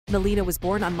Melina was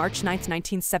born on March 9,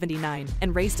 1979,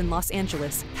 and raised in Los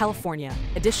Angeles, California.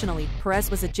 Additionally,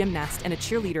 Perez was a gymnast and a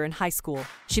cheerleader in high school.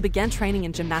 She began training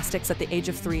in gymnastics at the age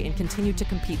of 3 and continued to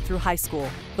compete through high school.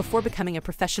 Before becoming a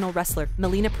professional wrestler,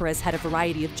 Melina Perez had a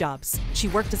variety of jobs. She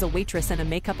worked as a waitress and a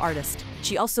makeup artist.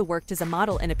 She also worked as a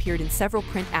model and appeared in several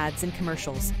print ads and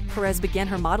commercials. Perez began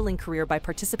her modeling career by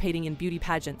participating in beauty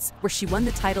pageants, where she won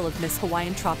the title of Miss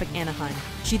Hawaiian Tropic Anaheim.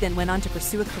 She then went on to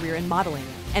pursue a career in modeling,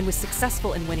 and was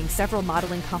successful in winning several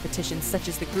modeling competitions such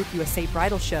as the Group USA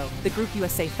Bridal Show, the Group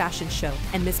USA Fashion Show,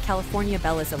 and Miss California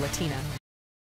Bella as a Latina.